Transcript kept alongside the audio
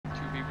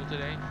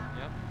today.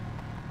 Yep.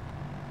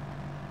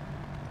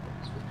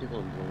 It's with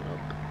people blowing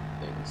up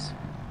things.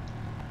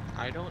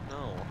 I don't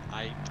know.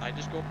 I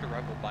just go up to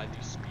Rebel, buy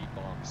these speed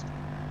bombs.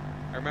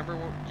 I remember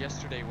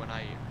yesterday when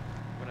I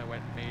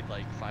went and made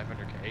like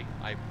 500k,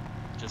 I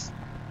just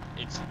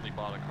instantly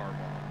bought a car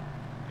bomb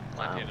and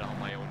planted it on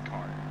my own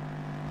car.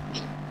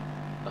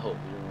 Oh,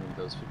 you're one of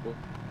those people?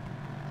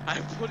 I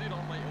put it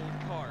on my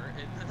own car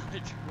and then I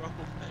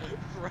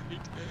drove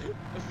right.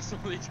 So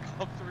these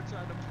cops were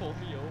trying to pull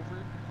me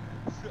over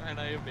and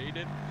I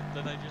evaded.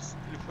 Then I just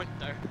went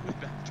directly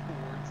back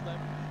towards them.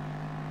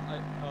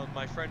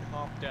 My friend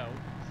hopped out.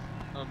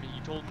 He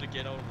told them to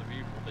get out of the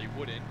vehicle. They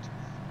wouldn't.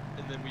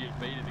 And then we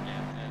evaded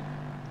again and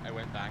I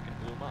went back and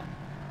blew them up.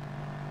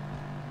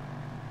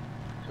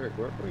 Kurt,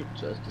 weren't we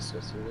just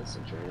discussing this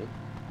in training?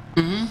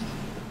 Mm-hmm.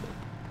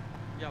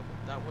 Yeah,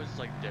 but that was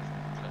like different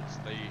because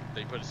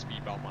they put a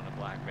speed bump on a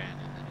black van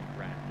and then it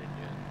ran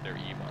into their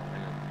Evo and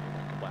then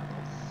it went kablamo.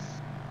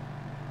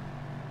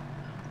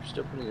 You're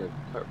still putting a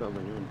car bomb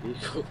on your own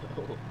vehicle,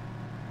 though.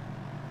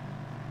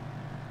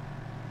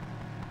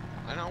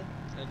 I know,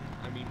 and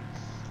I mean,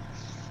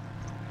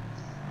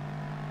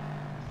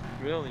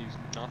 really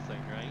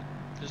nothing, right?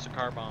 Just a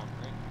car bomb,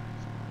 right?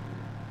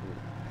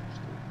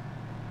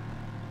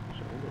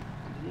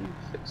 Did you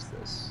fix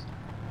this?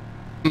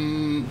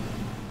 Mm,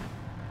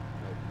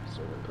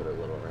 So we're gonna put a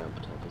little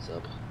ramp to help us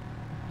up.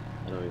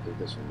 I don't even think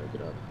this will make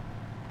it up.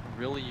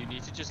 Really, you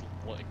need to just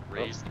like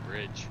raise the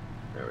bridge.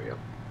 There we go.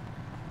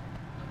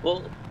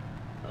 Well,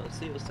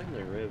 see, it was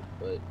technically ribbed,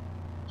 but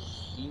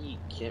he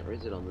can't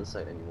raise it on this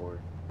side anymore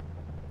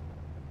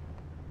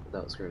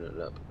without screwing it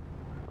up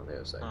on the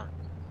other side. Huh.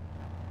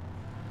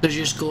 so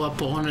just go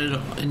up on it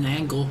an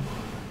angle.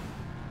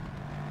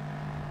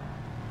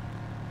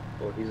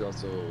 Well, he's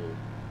also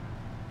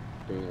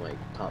doing like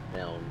top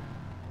down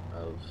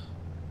of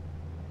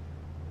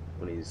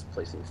when he's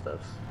placing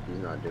stuff. He's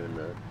not doing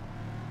the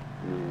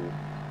new,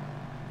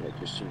 like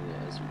just shooting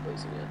it as you're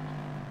placing it.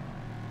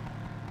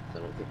 I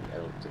don't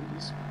think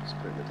he's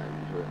putting the time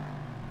into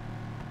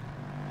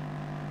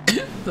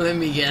it. Let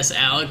me guess,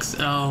 Alex.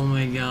 Oh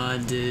my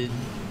god, dude.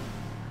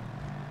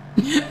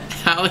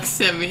 Alex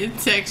sent me a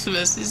text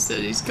message that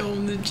he's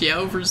going to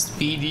jail for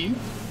speeding.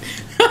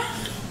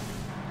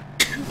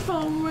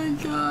 Oh my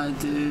god,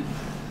 dude.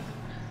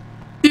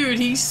 Dude,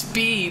 he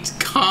speeds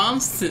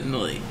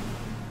constantly.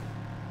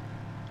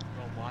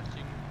 I'm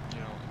watching,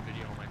 a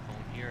video on my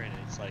phone here, and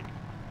it's like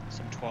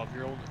some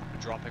 12-year-old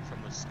dropping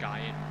from the sky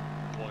and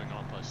blowing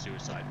up a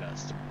suicide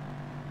vest.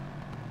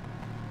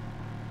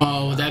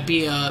 Oh, would that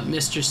be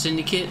Mr.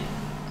 Syndicate?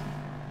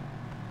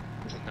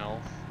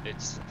 No,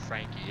 it's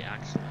Frankie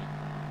actually.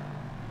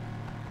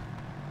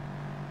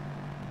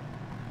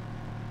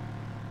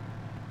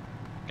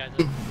 Guys,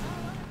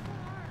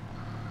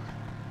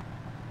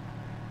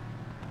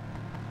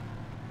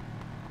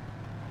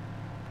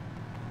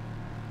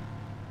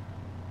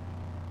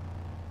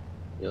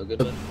 You know,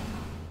 good one.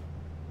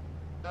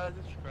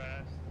 Just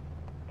crashed.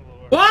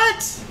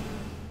 What?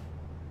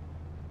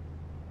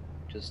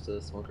 Just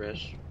a small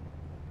crash.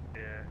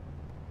 Yeah.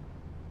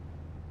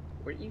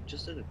 Weren't you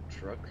just in a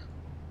truck?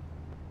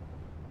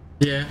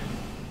 Yeah.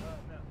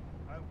 No,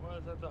 I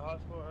was at the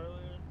hospital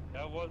earlier.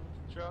 I was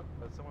in the truck,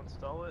 but someone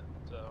stole it,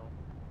 so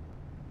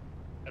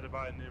I had to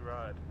buy a new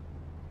ride.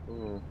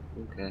 Oh,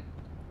 okay.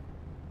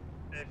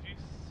 If you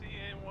see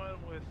anyone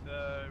with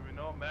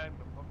Renault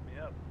Magnum, hook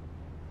me up.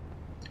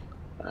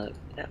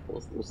 Yeah,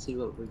 we'll see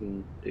what we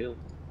can do.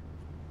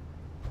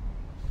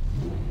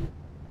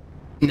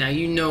 Now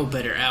you know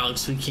better,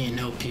 Alex. We can't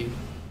help you.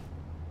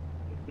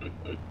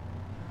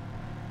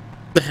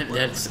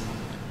 That's.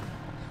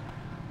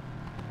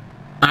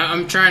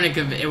 I'm trying to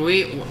convince.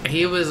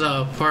 He was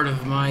a part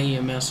of my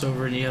EMS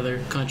over in the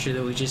other country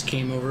that we just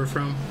came over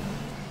from.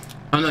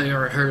 I don't know if you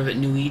ever heard of it,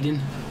 New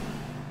Eden.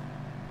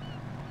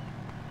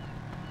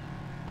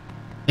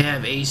 They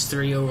have Ace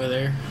 3 over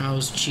there. I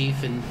was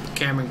chief, and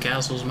Cameron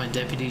Castle was my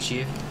deputy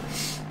chief.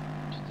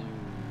 Did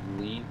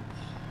you leave?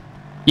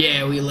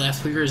 Yeah, we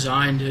left. We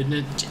resigned, dude.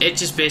 It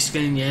just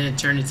basically in the end it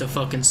turned into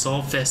fucking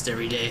Salt Fest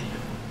every day.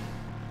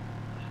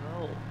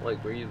 How?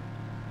 Like, were you?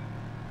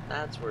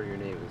 That's where your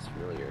name is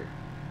familiar.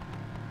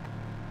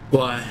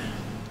 Why?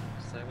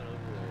 'Cause I went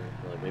over there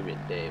for like maybe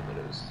a day, but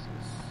it was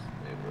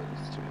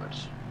too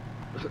much.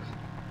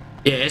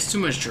 Yeah, it's too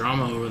much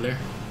drama over there.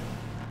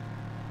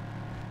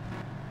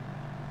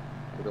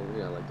 The only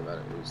thing I liked about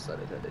it was that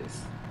it had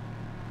Ace.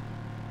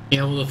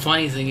 Yeah, well, the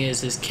funny thing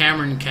is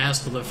Cameron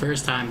Castle, the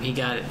first time he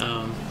got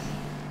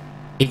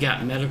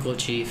medical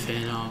chief,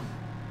 and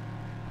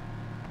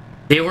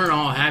they weren't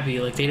all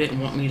happy. Like, they didn't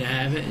want me to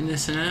have it and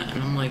this and that.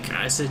 And I'm like,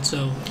 I said,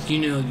 so you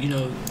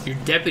know, your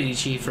deputy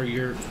chief or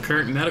your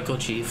current medical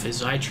chief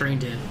is I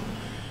trained him.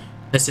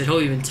 I said he'll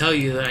even tell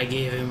you that I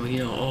gave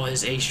him, all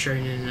his ACE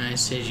training. And I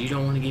said, you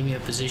don't want to give me a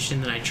position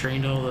that I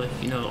trained all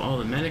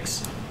the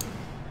medics.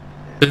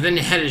 But then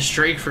they had a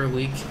strike for a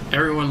week.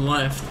 Everyone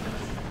left.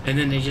 And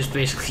then they just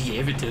basically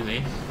gave it to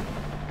me.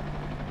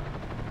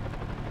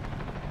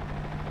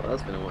 Well,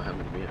 that's kind of what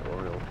happened to me at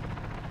Royal.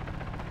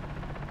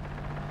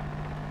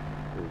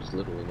 There's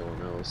literally no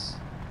one else.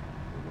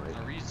 I'm like,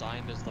 I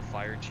resigned as the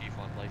fire chief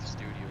on Life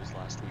Studios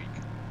last week.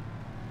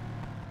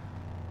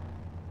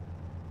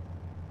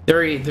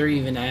 They're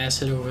even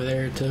acid over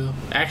there too.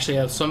 Actually,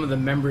 I have some of the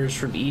members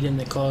from Eden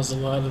that caused a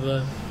lot of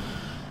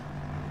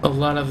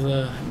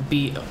the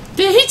beat.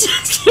 Did he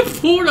just get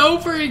pulled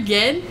over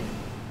again?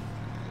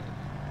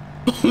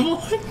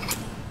 What?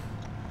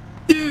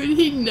 Dude,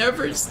 he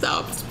never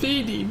stopped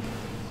speeding.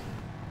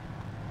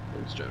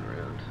 let's turn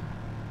around.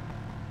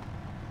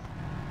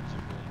 Is it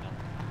really not?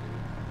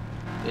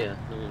 Yeah,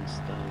 no one's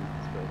dying.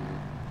 It's probably.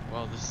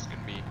 Well, this is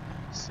gonna be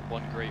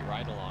one great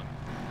ride along.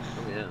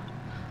 Oh yeah.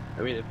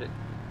 I mean, if it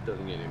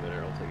doesn't get any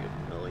better, I'll take it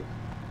from Ellie.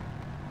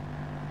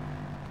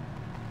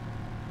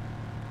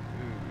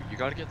 Ooh, you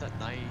gotta get that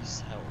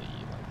nice heli,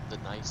 like the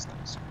nice one.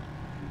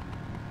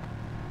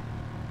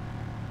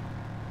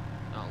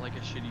 Not like a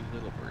shitty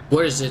little bird.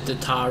 What is it, the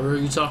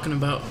Taru you talking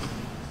about?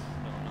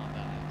 No, not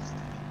that. It's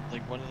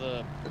like one of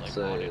the like It's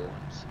modded a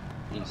ones.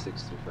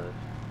 E65.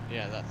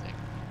 Yeah, that thing.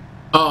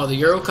 Oh,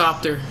 the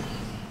Eurocopter.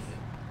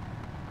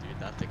 Dude,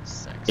 that thing's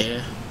sexy.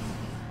 Yeah.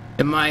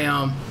 In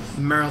my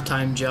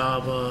maritime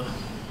job,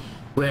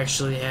 we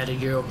actually had a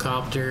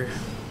Eurocopter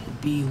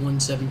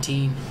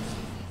B-117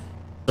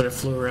 that I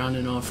flew around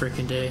in all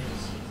freaking day.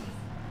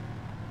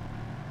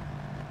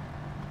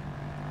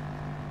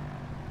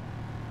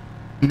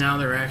 Now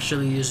they're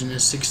actually using a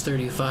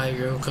 635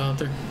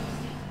 Eurocopter.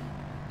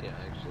 Yeah,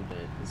 I actually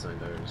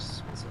designed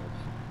ours myself.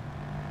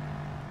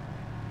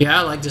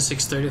 Yeah, I like the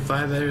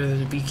 635 better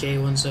than the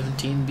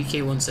BK-117.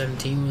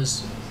 BK-117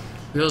 was...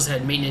 We also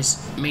had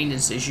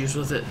maintenance issues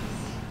with it.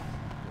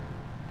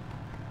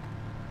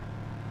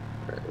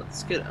 Alright,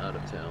 let's get out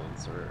of town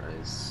so our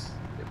eyes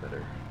get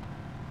better.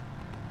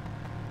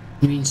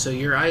 You mean so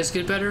your eyes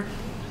get better?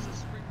 This is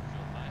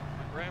Springfield. My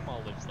grandma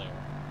lives there.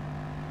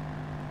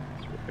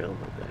 Springfield,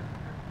 okay.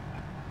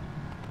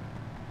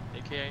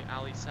 AKA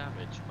Ali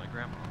Savage, my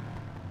grandma.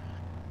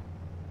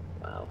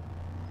 Wow.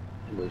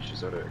 I believe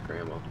she's ordered a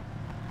grandma.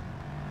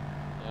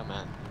 Yeah,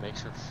 man.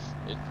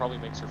 It probably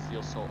makes her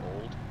feel so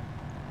old.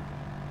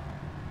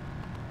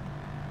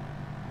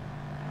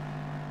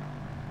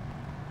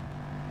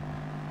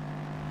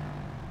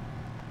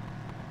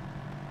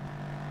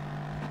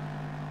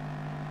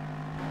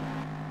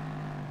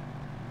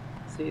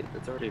 See,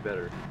 it's already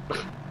better.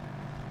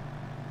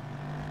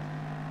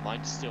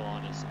 Mine's still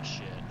on as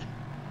shit.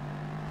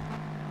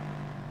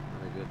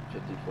 I'm a good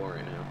 54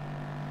 right now.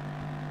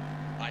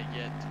 I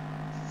get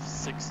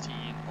 16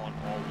 on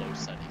all low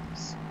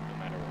settings, no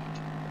matter what.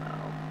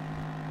 Wow.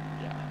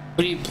 Yeah.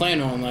 What do you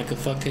plan on, like a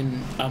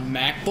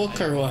MacBook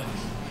or what?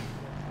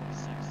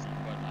 60,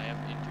 but I have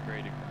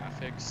integrated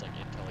graphics, like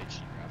Intel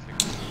HD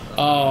graphics.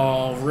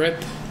 Oh,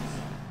 rip.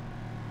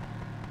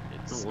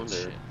 It's No wonder.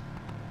 shit.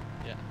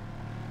 Yeah.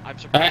 I'm I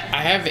surprised.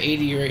 have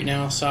 80 right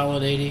now,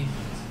 solid 80.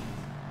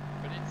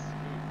 But it's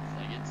smooth.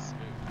 Like, it's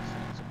smooth. So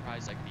I'm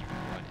surprised I can even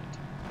run it.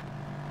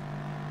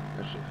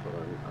 Actually, hold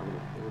on. I'm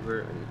gonna pull over.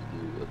 I need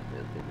to do a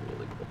command thing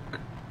really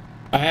quick.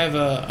 I have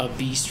a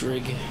beast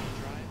rig.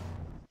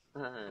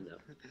 Drive? No.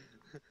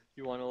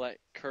 You want to let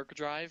Kirk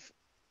drive?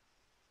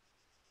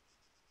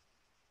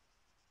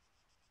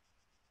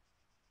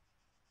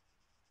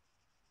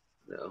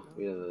 No,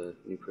 we have a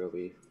new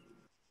Proby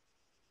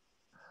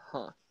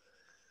Huh.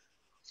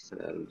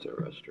 and add him to a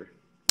roster.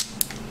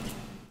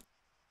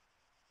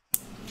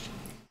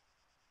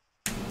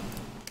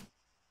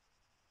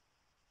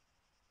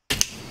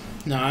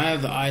 No, I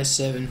have the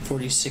i7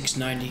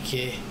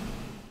 4690K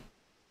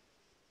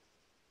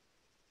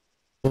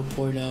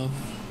 4.0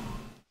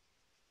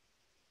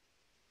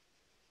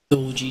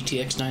 dual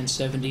GTX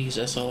 970s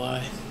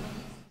SLI,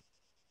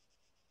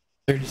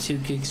 32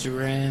 gigs of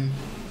RAM.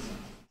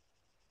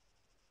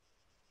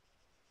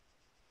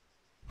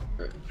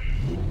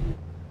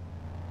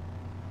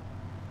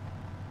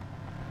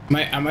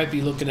 I might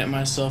be looking at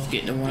myself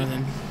getting one of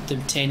them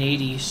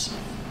 1080s.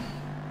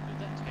 Did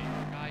that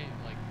Taylor guy,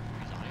 like,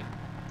 resign?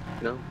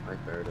 No, I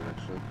fired him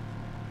actually.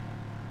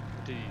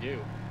 What did he do?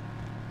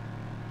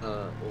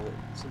 Well,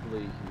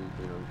 simply he was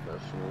being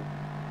unprofessional,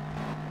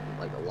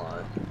 like a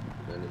lot,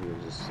 and he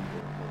was just,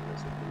 calling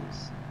us things.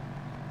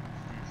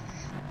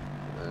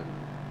 And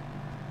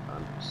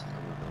I'm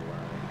not gonna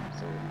lie,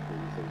 someone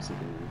who thinks he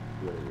can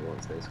do whatever he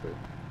wants, basically.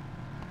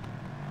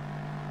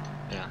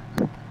 Yeah.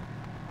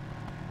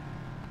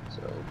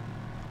 So,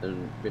 and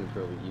being a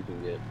Proby, you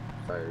can get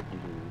fired. You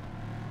can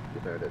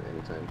get fired at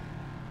any time.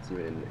 It's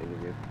even in an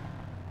interview.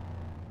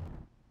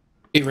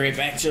 Be right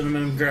back,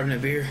 gentlemen. I'm grabbing a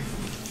beer.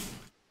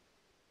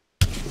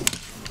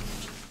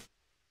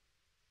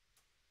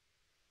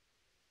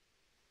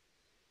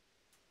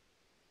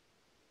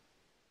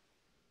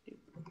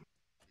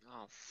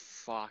 Oh,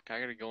 fuck.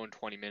 I gotta go in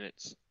 20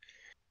 minutes.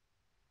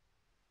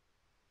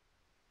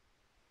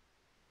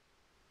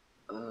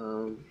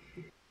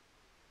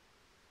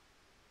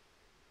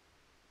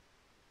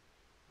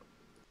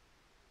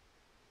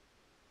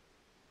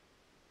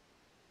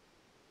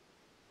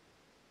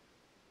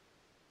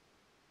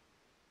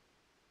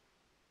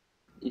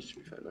 You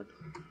should be fine then.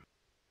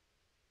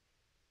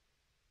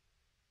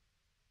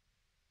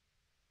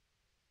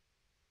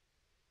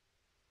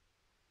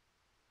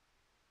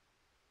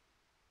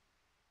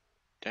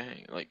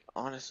 Dang, like,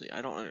 honestly,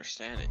 I don't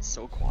understand. It's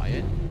so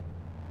quiet.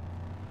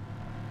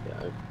 Yeah,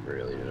 I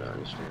really do not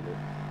understand it.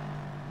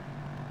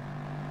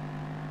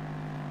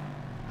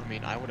 I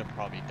mean, I would have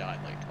probably died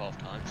like 12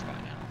 times by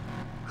now.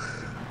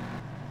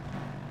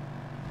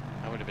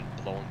 I would have been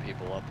blowing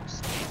people up with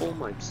speed. Oh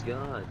my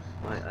god,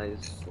 my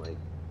eyes like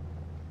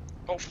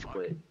Oh fuck.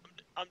 split.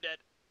 I'm dead.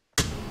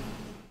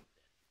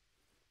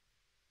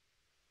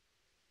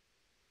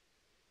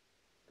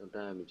 Don't die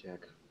on me,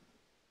 Jack.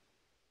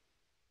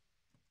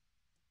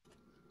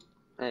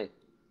 Hey,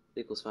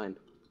 vehicle's fine.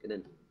 Get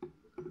in.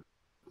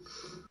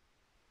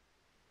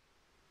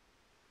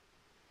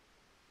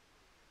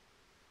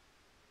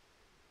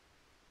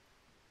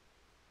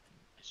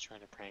 He's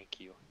trying to prank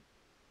you.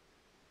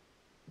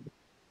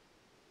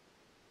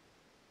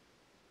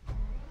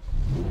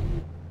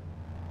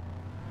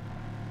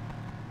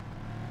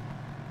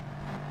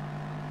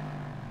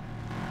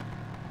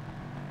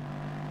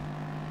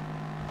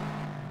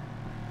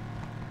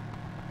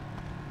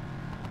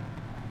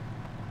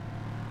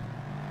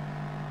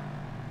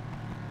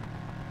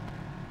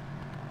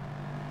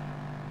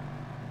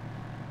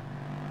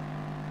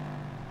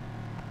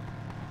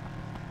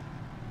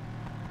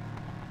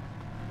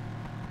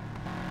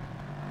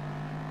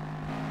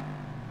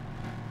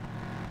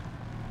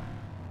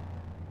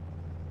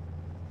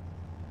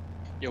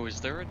 Yo,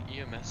 is there an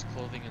EMS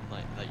clothing in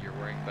like that you're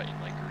wearing, but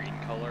in like green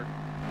color?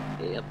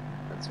 Yep,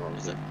 that's what I'm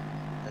Is doing. it?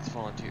 That's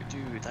volunteer,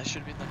 dude. That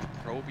should have been like the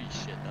Proby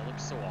shit. That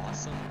looks so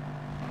awesome.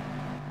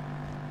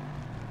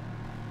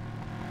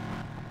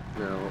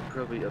 No,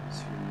 probably up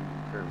to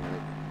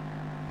paramedic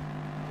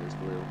is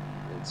blue.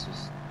 It's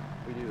just,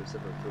 we do a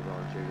separate for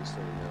volunteer just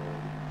so we know,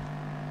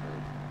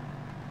 like,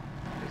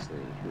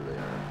 basically who they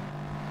are.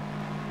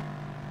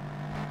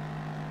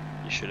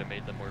 You should have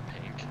made them more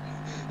pink.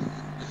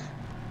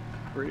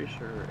 Pretty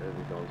sure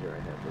every volunteer I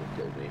have would have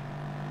killed me.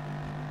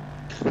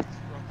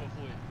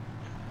 Probably.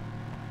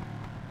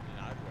 I mean,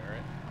 I'd wear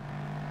it.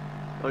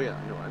 Oh yeah,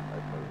 no, I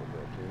probably would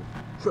wear it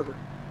too.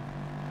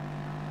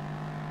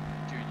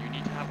 Dude, you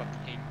need to have a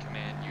pink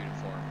command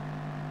uniform.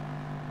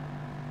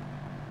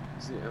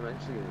 See, I'm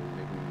actually gonna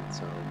be making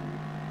some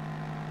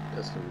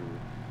custom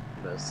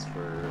vests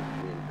for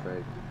me and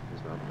Craig,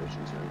 who's my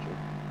operations manager.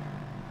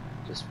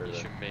 Just for You the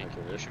should make heck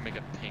of you it. should make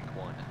a pink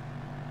one.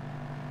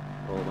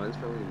 Well, mine's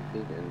probably gonna be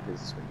pink and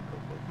his is gonna be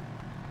purple.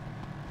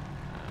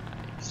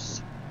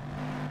 Nice.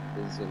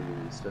 This is gonna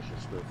be special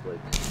snowflake.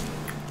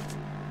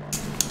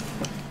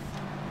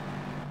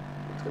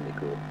 It's gonna be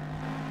cool.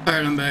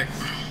 Alright, I'm back.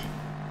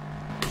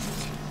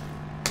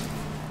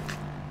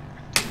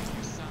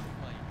 You sound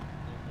like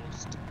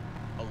almost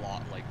a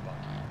lot like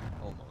Bucky.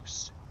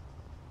 Almost.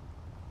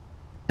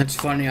 It's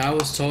funny, I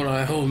was told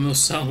I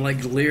almost sound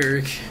like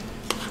Lyric.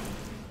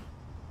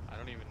 I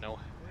don't even know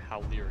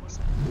how lyrics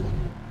sound.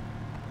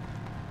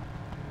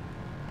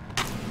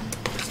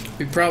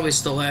 We probably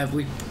still have,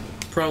 we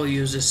probably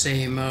use the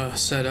same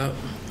setup,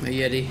 a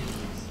Yeti.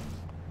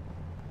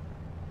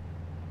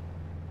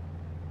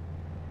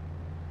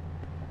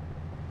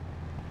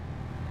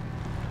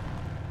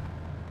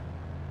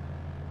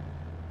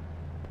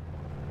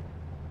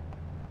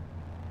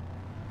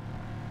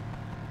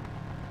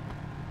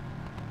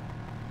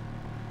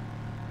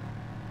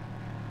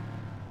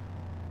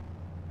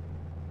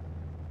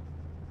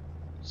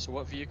 So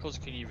what vehicles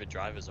can you even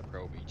drive as a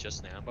Proby?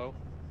 Just Nambo?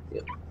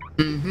 Yep.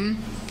 Mm-hmm.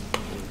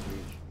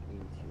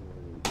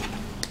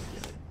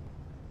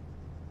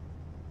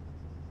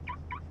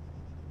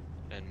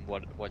 And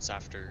what's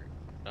after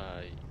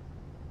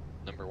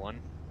number 1?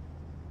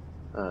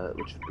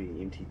 Which would be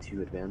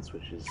MT2 Advanced,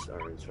 which is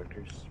our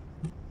instructors.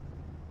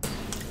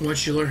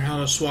 Once you learn how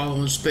to swallow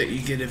and spit,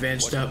 you get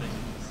advanced What up. do they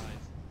drive?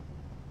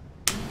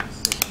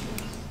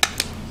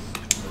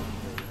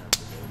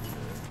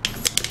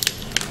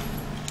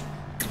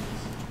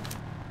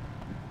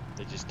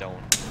 They just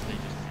don't. They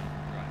just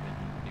drive in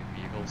new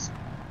vehicles.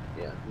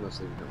 Yeah,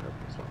 mostly we don't have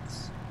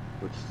response,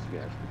 which you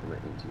actually from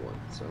that MT1,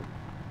 so.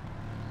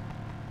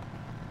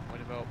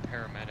 What about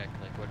paramedic?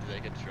 Like, what do they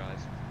get to drive?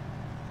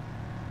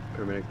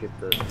 Paramedic get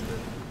the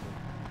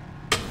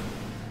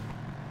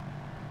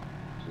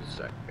just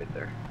a sec right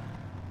there.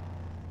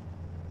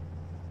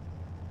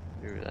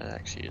 Ooh, that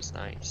actually is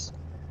nice.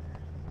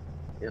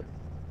 Yep.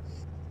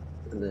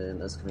 And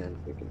then as command,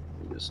 we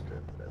just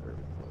drive whatever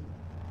we want,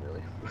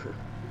 really.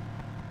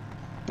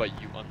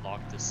 But you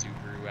unlock the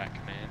Subaru at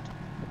command.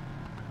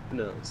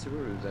 No,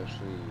 Subaru is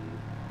actually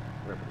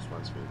rapid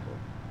response vehicle.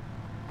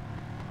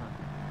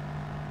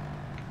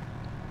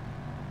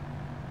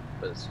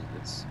 But it's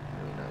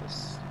really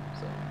nice,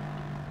 so.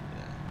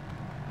 Yeah.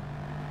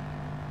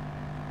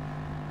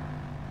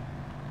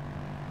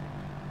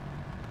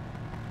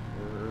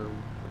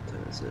 What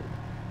time is it?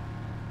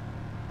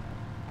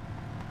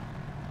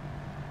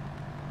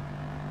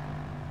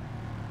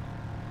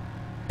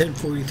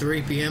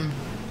 $10:43 p.m.